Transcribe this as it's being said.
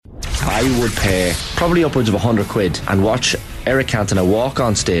I would pay probably upwards of 100 quid and watch Eric Cantona walk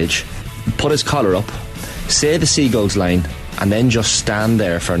on stage, put his collar up, say the Seagulls line, and then just stand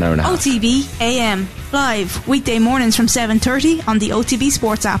there for an hour and a half. OTB AM, live weekday mornings from 7:30 on the OTB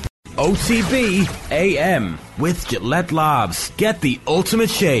Sports app. OTB AM with Gillette Labs. Get the ultimate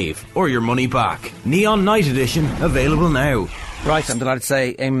shave or your money back. Neon Night Edition available now. Right, I'm delighted to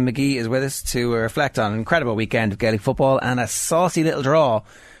say Eamon McGee is with us to reflect on an incredible weekend of Gaelic football and a saucy little draw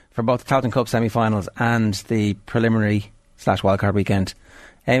for both the Tailteann Cup semi-finals and the preliminary / wildcard weekend.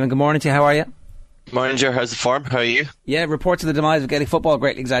 Eamon, good morning to you. How are you? Morning, Ger. How's the form? How are you? Yeah, reports of the demise of Gaelic football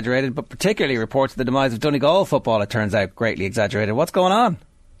greatly exaggerated, but particularly reports of the demise of Donegal football, it turns out, greatly exaggerated. What's going on?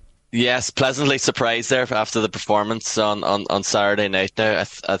 Yes, pleasantly surprised there after the performance on Saturday night. Now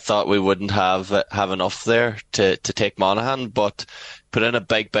I thought we wouldn't have enough there to take Monaghan, but put in a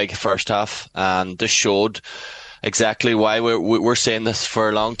big first half and just showed exactly why we're saying this for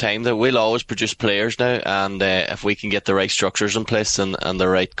a long time, that we'll always produce players now, and if we can get the right structures in place and the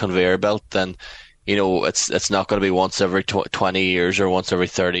right conveyor belt, then you know it's not going to be once every 20 years or once every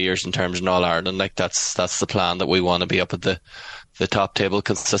 30 years in terms of All Ireland. Like that's the plan, that we want to be up at the top table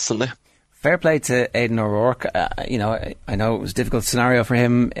consistently. Fair play to Aidan O'Rourke. I know it was a difficult scenario for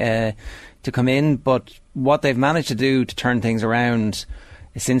him to come in, but what they've managed to do to turn things around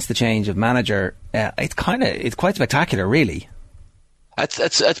since the change of manager, it's quite spectacular, really.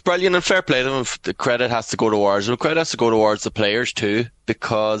 It's brilliant, and fair play to them. The credit has to go towards them. Credit has to go towards the players too,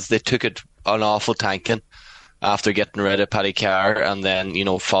 because they took it an awful tanking after getting rid of Paddy Carr and then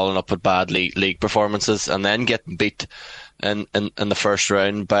following up with bad league performances and then getting beat in the first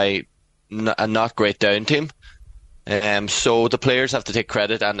round by a not great down team. So the players have to take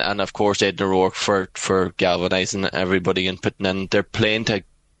credit, and of course Aidan O'Rourke for galvanising everybody and putting in. They're playing to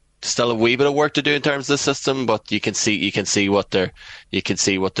still a wee bit of work to do in terms of the system, but you can see what they're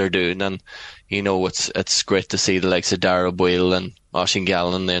doing, and it's great to see the likes of Darragh Boyle and Oisín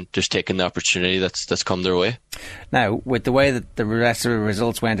Gallen then just taking the opportunity that's come their way. Now, with the way that the rest of the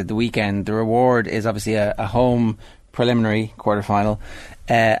results went at the weekend, the reward is obviously a home preliminary quarter-final,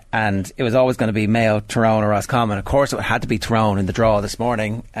 and it was always going to be Mayo, Tyrone or Roscommon. Of course it had to be Tyrone in the draw this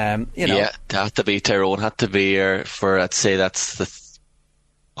morning. Yeah, it had to be Tyrone, had to be here for, I'd say that's the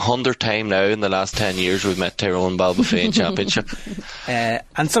 100th time now in the last 10 years we've met Tyrone Balbafay in Championship.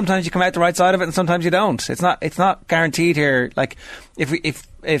 And sometimes you come out the right side of it and sometimes you don't. It's not guaranteed here. Like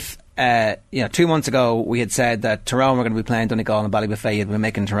if 2 months ago we had said that Tyrone were going to be playing Donegal and Ballybuffet, you'd been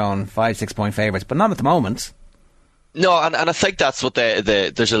making Tyrone 5-6 point favourites, but not at the moment. No, and I think that's what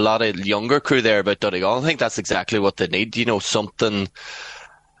there's a lot of younger crew there about Donegal. I think that's exactly what they need. Something,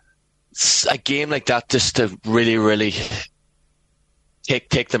 a game like that, just to really, really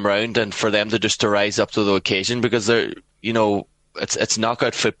take them round and for them to rise up to the occasion, because they're, it's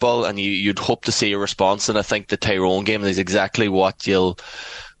knockout football and you'd hope to see a response. And I think the Tyrone game is exactly what you'll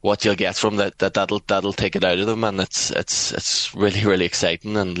get from that. That'll take it out of them, and it's really, really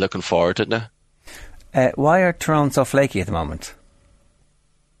exciting and looking forward to it now. Why are Tyrone so flaky at the moment?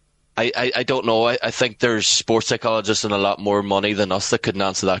 I don't know. I think there's sports psychologists and a lot more money than us that couldn't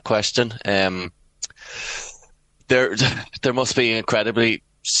answer that question. There must be incredibly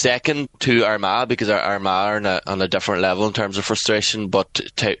second to Armagh, because Armagh are on a different level in terms of frustration, but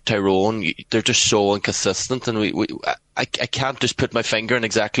Tyrone, they're just so inconsistent, and I can't just put my finger on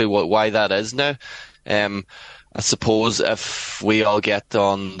exactly why that is now. I suppose if we all get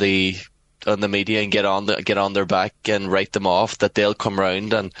on the media and get on their back and write them off, that they'll come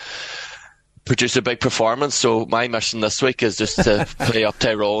round and produce a big performance. So my mission this week is just to play up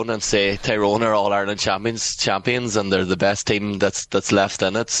Tyrone and say Tyrone are All Ireland champions, and they're the best team that's left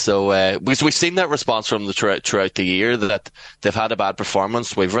in it. So we've seen that response from them throughout the year, that they've had a bad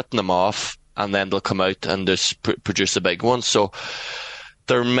performance, we've written them off, and then they'll come out and just produce a big one. So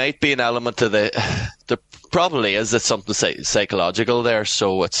there might be an element to there probably is that something psychological there.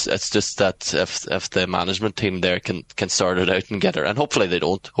 So it's just that if the management team there can sort it out and get it, and hopefully they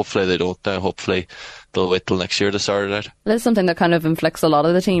don't. Hopefully they'll wait till next year to sort it out. That's something that kind of inflicts a lot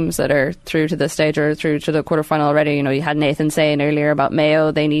of the teams that are through to this stage or through to the quarterfinal already. You had Nathan saying earlier about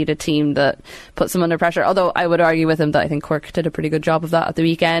Mayo, they need a team that puts them under pressure. Although I would argue with him that I think Cork did a pretty good job of that at the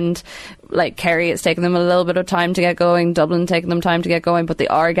weekend. Like Kerry, it's taken them a little bit of time to get going. Dublin taking them time to get going, but they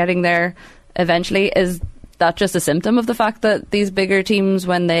are getting there eventually. Is that just a symptom of the fact that these bigger teams,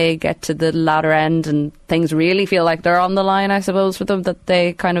 when they get to the latter end and things really feel like they're on the line, I suppose, for them, that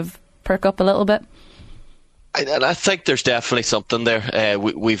they kind of perk up a little bit? And I think there's definitely something there.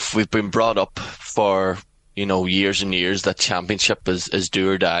 We've been brought up for years and years that championship is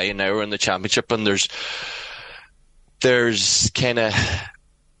do or die, and now we're in the championship, and there's kind of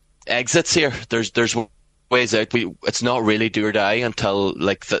exits here. There's ways out. It's not really do or die until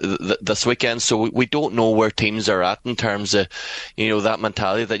like this weekend, so we don't know where teams are at in terms of, you know, that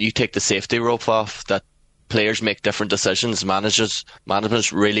mentality that you take the safety rope off, that players make different decisions,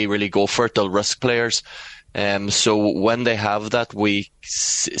 management really go for it. They'll risk players. So when they have that weak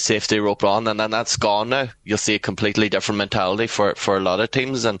safety rope on, and then that's gone now, you'll see a completely different mentality for a lot of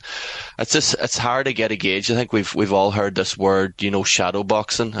teams, and it's hard to get a gauge. I think we've all heard this word, you know, shadow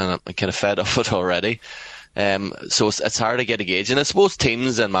boxing, and I'm kind of fed up with it already. So it's hard to get a gauge, and I suppose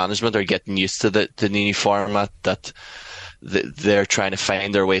teams and management are getting used to the new format that they're trying to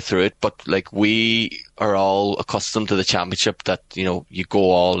find their way through it. But like, we are all accustomed to the championship that, you know, you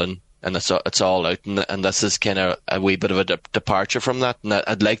go all in. And it's all out, and this is kind of a wee bit of a departure from that. And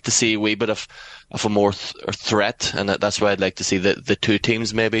I'd like to see a wee bit of a more threat, and that's why I'd like to see the two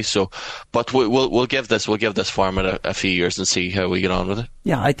teams maybe. So, but we'll give this format a few years and see how we get on with it.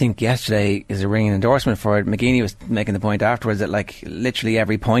 Yeah, I think yesterday is a ringing endorsement for it. McGee was making the point afterwards that like literally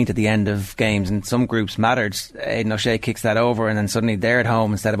every point at the end of games in some groups mattered. Aidan O'Shea kicks that over, and then suddenly they're at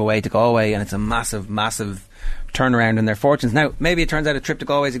home instead of away to Galway, and it's a massive turnaround in their fortunes. Now, maybe it turns out a trip to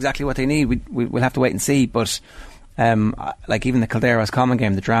Galway is exactly what they need. We'll have to wait and see. But like even the Kildare-Roscommon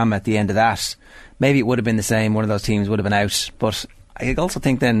game, the drama at the end of that, maybe it would have been the same. One of those teams would have been out. But I also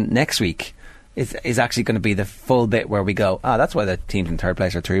think then next week is actually going to be the full bit where we go, that's why the teams in third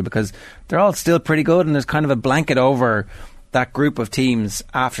place are through, because they're all still pretty good, and there's kind of a blanket over that group of teams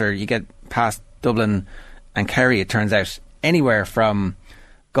after you get past Dublin and Kerry. It turns out anywhere from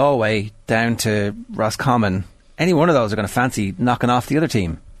Galway down to Roscommon, any one of those are going to fancy knocking off the other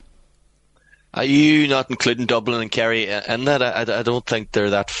team. Are you not including Dublin and Kerry in that? I don't think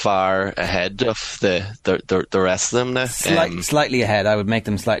they're that far ahead of the rest of them now. Slightly ahead. I would make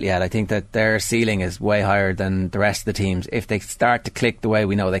them slightly ahead. I think that their ceiling is way higher than the rest of the teams if they start to click the way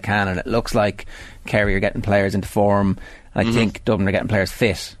we know they can. And it looks like Kerry are getting players into form. I think Dublin are getting players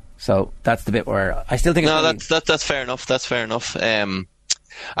fit. So that's the bit where I still think that's fair enough. That's fair enough.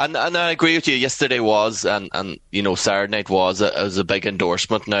 And I agree with you. Yesterday was, and you know, Saturday night was a big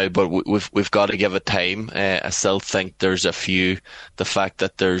endorsement now, but we've got to give it time. I still think there's the fact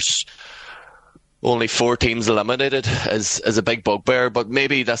that there's only 4 teams eliminated is a big bugbear, but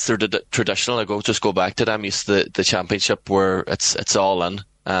maybe that's their traditional. I go back to them. Used to the championship where it's all in.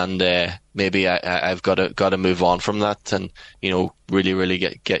 And maybe I've got to move on from that, and you know, really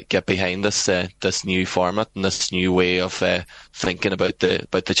get behind this new format and this new way of thinking about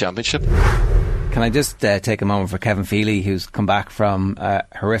the championship. Can I just take a moment for Kevin Feely, who's come back from a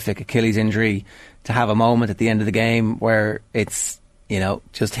horrific Achilles injury, to have a moment at the end of the game where it's, you know,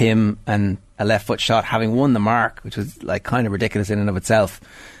 just him and a left foot shot, having won the mark, which was like kind of ridiculous in and of itself.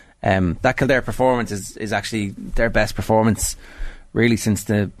 That Kildare performance is actually their best performance really since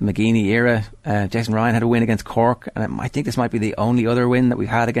the McGee era. Jason Ryan had a win against Cork, and I think this might be the only other win that we've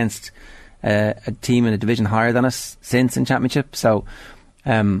had against a team in a division higher than us since in championship. So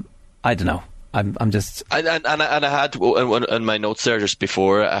I don't know. I'm just and I had in my notes there just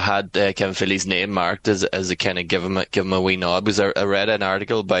before, I had Kevin Feely's name marked as a kind of give him a wee nod, because I read an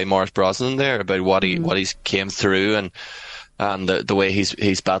article by Maurice Brosnan there about what he's came through and the way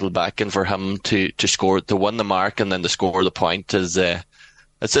he's battled back, and for him to score, to win the mark and then to score the point is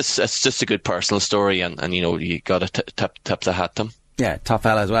it's just a good personal story, and you know, you got to tip the hat to him. Yeah, top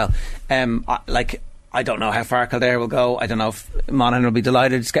fella as well. I don't know how far Kildare will go. I don't know if Monaghan will be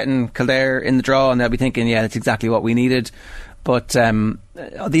delighted just getting Kildare in the draw, and they'll be thinking, yeah, that's exactly what we needed. But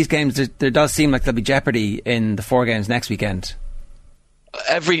these games, there does seem like there'll be jeopardy in the 4 games next weekend.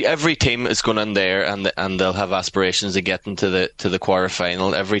 Every team is going in there, and they'll have aspirations of getting to the quarter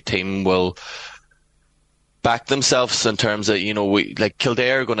final. Every team will back themselves in terms of, you know, like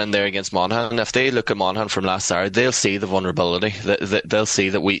Kildare are going in there against Monaghan. If they look at Monaghan from last Saturday, they'll see the vulnerability. They'll see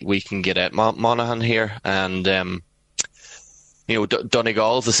that we can get at Monaghan here, and you know,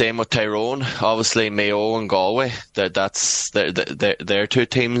 Donegal is the same with Tyrone. Obviously, Mayo and Galway. That's their 2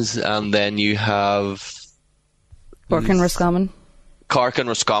 teams, and then you have Cork and Roscommon. Cork and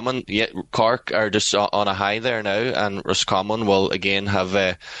Roscommon, yeah, Cork are just on a high there now, and Roscommon will again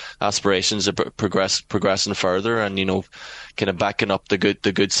have aspirations of progressing further, and you know, kind of backing up the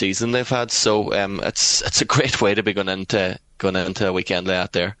good season they've had. So it's a great way to be going into a weekend like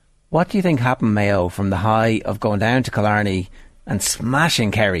that there. What do you think happened, Mayo, from the high of going down to Killarney and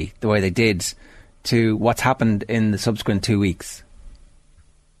smashing Kerry the way they did, to what's happened in the subsequent 2 weeks?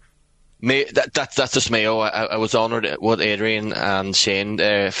 That's just Mayo. I was honoured with Adrian and Shane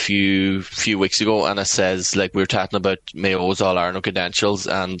a few weeks ago, and it says, like, we were talking about Mayo's All-Ireland credentials,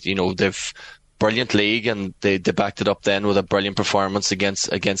 and you know, they've brilliant league, and they backed it up then with a brilliant performance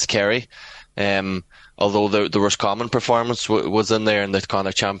against Kerry. Although the Roscommon performance was in there in the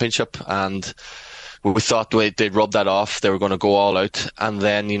Connacht Championship, and we thought they'd rub that off. They were going to go all out, and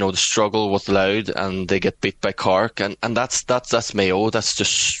then the struggle was loud, and they get beat by Cork, and that's Mayo. That's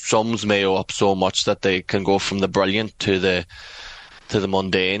just sums Mayo up so much that they can go from the brilliant to the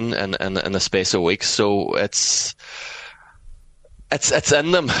mundane in the space of weeks. So it's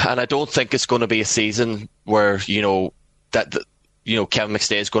in them, and I don't think it's going to be a season where Kevin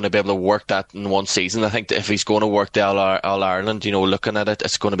McStay is going to be able to work that in one season. I think that if he's going to work the All Ireland, looking at it,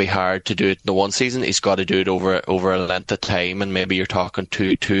 it's going to be hard to do it in the one season. He's got to do it over a length of time, and maybe you're talking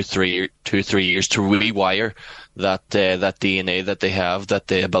two, 3 years to rewire that DNA that they have, that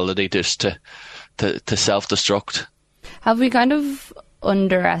the ability just to self-destruct. Have we kind of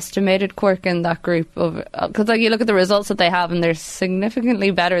underestimated Cork in that group? Because you look at the results that they have, and they're significantly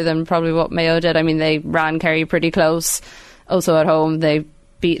better than probably what Mayo did. I mean, they ran Kerry pretty close. Also at home, they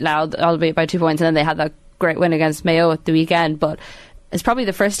beat Louth, albeit by 2 points, and then they had that great win against Mayo at the weekend. But it's probably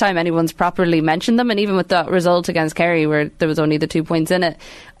the first time anyone's properly mentioned them, and even with that result against Kerry, where there was only the 2 points in it,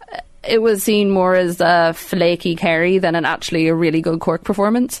 it was seen more as a flaky Kerry than actually a really good Cork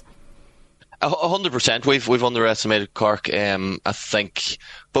performance. 100%. We've underestimated Cork, I think,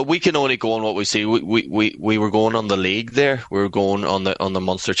 but we can only go on what we see. We were going on the league there. We were going on the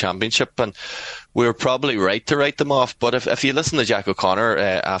Munster Championship, and we were probably right to write them off. But if you listen to Jack O'Connor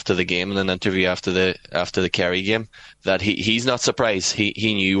after the game in an interview after the Kerry game, that he's not surprised.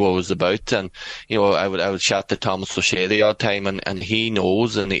 He knew what it was about, and I would chat to Thomas O'Shea the odd time, and he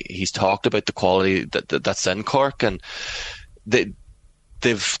knows, and he's talked about the quality that's in Cork, and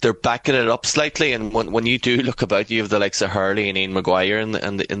they're backing it up slightly, and when you do look about, you have the likes of Hurley and Ian Maguire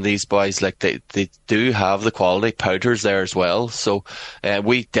and these boys, like they do have the quality. Powder's there as well, so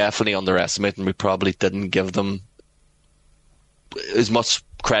we definitely underestimated, and we probably didn't give them as much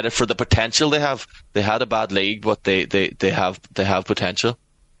credit for the potential they have. They had a bad league, but they have potential,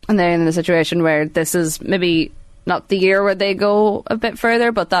 and they're in the situation where this is maybe not the year where they go a bit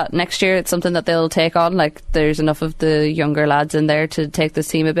further, but that next year it's something that they'll take on. Like, there's enough of the younger lads in there to take this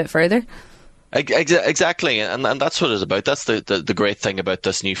team a bit further. Exactly, and that's what it's about. That's the great thing about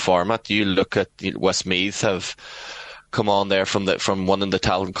this new format. You look at Westmeath have come on there from winning the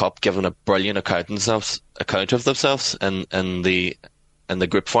Talent Cup, giving a brilliant account of themselves in the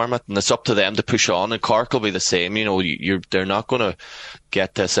group format, and it's up to them to push on. And Cork will be the same. They're not going to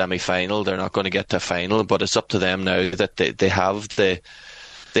get to a semi-final, they're not going to get to a final, but it's up to them now that they have the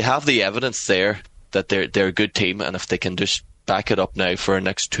evidence there that they're a good team, and if they can just back it up now for the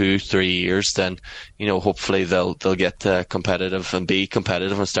next 2-3 years, then hopefully they'll get competitive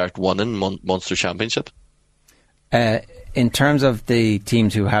and start winning Munster Championship. In terms of the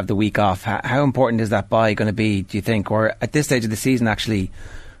teams who have the week off, how important is that bye going to be, do you think? Or at this stage of the season, actually,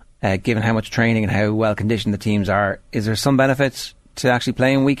 given how much training and how well conditioned the teams are, is there some benefit to actually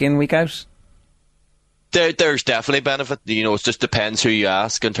playing week in, week out? There's definitely benefit. It just depends who you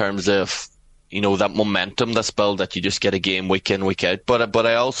ask in terms of that momentum that's built, that you just get a game week in, week out. But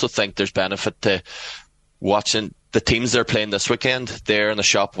I also think there's benefit to watching the teams they're playing this weekend. They're in the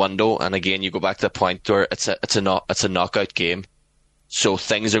shop window, and again, you go back to the point where it's a knockout game. So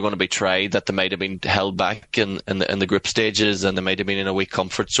things are going to be tried that they might have been held back in the group stages, and they might have been in a weak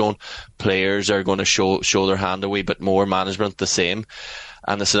comfort zone. Players are going to show their hand a wee bit more, management the same.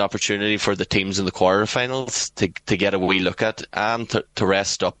 And it's an opportunity for the teams in the quarterfinals to get a wee look at, and to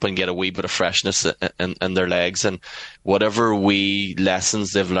rest up and get a wee bit of freshness in their legs, and whatever wee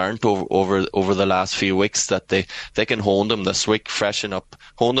lessons they've learned over the last few weeks, that they can hone them this week, freshen up,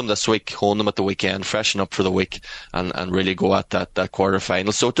 hone them this week, hone them at the weekend, freshen up for the week, and really go at that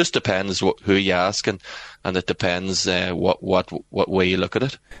quarterfinal. So it just depends who you ask, and it depends what way you look at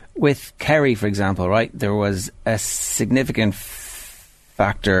it. With Kerry, for example, right, there was a significant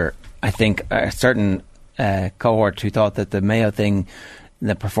factor, I think, a certain cohort who thought that the Mayo thing,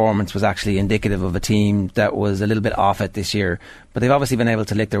 the performance was actually indicative of a team that was a little bit off it this year. But they've obviously been able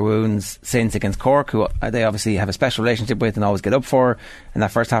to lick their wounds since against Cork, who they obviously have a special relationship with and always get up for, and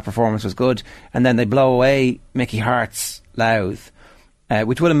that first half performance was good. And then they blow away Mickey Hart's Louth,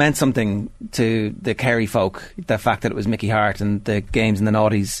 which would have meant something to the Kerry folk. The fact that it was Mickey Hart, and the games in the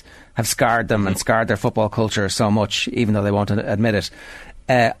noughties have scarred them and scarred their football culture so much, even though they won't admit it.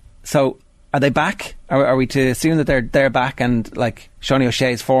 So are they back? Are we to assume that they're back, and like Seanie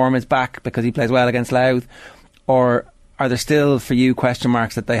O'Shea's form is back because he plays well against Louth? Or are there still, for you, question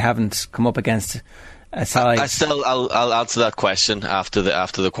marks that they haven't come up against aside. I'll answer that question after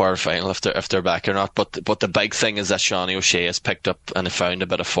the quarter final if they're back or not. But the big thing is that Seanie O'Shea has picked up and found a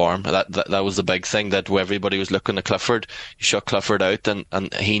bit of form. That was the big thing, that everybody was looking at Clifford. He shut Clifford out,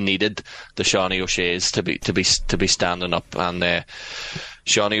 and he needed the Seanie O'Sheas to be standing up. And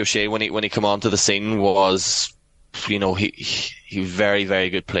Seanie O'Shea, when he came onto the scene, was, he was very, very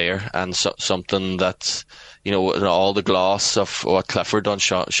good player, and something that, all the gloss of what Clifford done,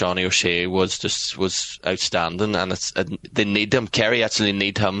 Seanie O'Shea was outstanding, and they need him. Kerry actually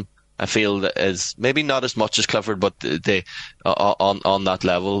need him. I feel that is maybe not as much as Clifford, but they on that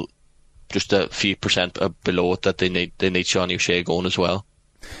level, just a few percent below it, that they need Seanie O'Shea going as well.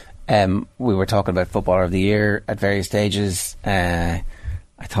 We were talking about Footballer of the Year at various stages. I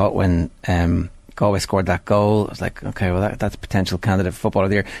thought when Galway scored that goal, I was like, okay, well that's a potential candidate for Footballer of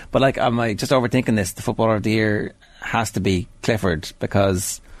the Year. But am I just overthinking this? The Footballer of the Year has to be Clifford,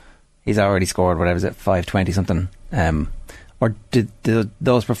 because he's already scored, whatever is it, 520 something. Or did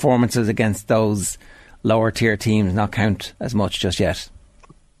those performances against those lower tier teams not count as much just yet?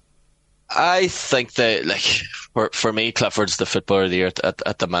 I think that, for me, Clifford's the Footballer of the Year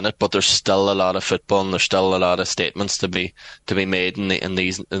at the minute, but there's still a lot of football, and there's still a lot of statements to be made in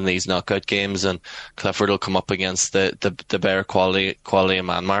these knockout games, and Clifford will come up against the better quality of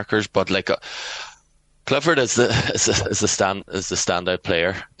man markers. But Clifford is the standout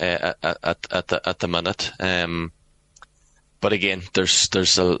player at the minute. But again,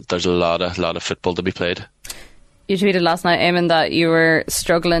 there's a lot of football to be played. You tweeted last night, Eamon, that you were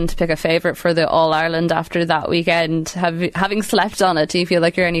struggling to pick a favourite for the All-Ireland after that weekend. Having slept on it, do you feel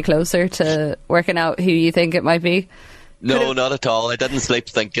like you're any closer to working out who you think it might be? No, not at all. I didn't sleep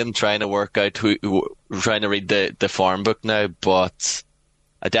thinking, trying to work out trying to read the form book now, but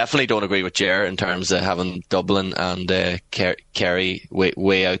I definitely don't agree with Ger in terms of having Dublin and Kerry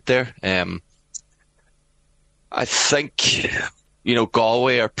way out there. I think,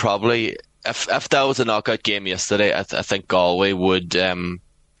 Galway are probably... If that was a knockout game yesterday, I think Galway would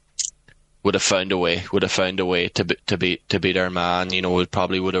have found a way. Would have found a way to beat our man. Would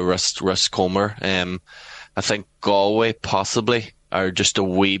have risked Comer. I think Galway possibly are just a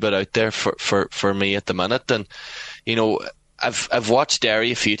wee bit out there for me at the minute. And I've watched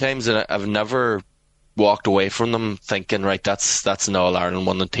Derry a few times, and I've never walked away from them thinking, right, that's an All-Ireland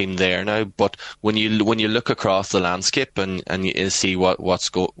winning team there now. But when you look across the landscape and you see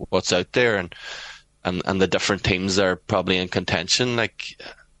what's out there and the different teams that are probably in contention,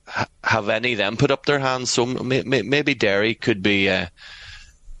 have any of them put up their hands? So maybe Derry could be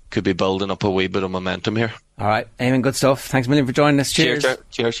building up a wee bit of momentum here. All right, Eamon, good stuff. Thanks a million for joining us. Cheers.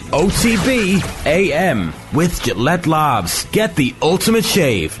 Cheers. OTB AM with Gillette Labs. Get the ultimate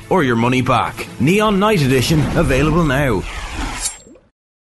shave or your money back. Neon Night Edition available now.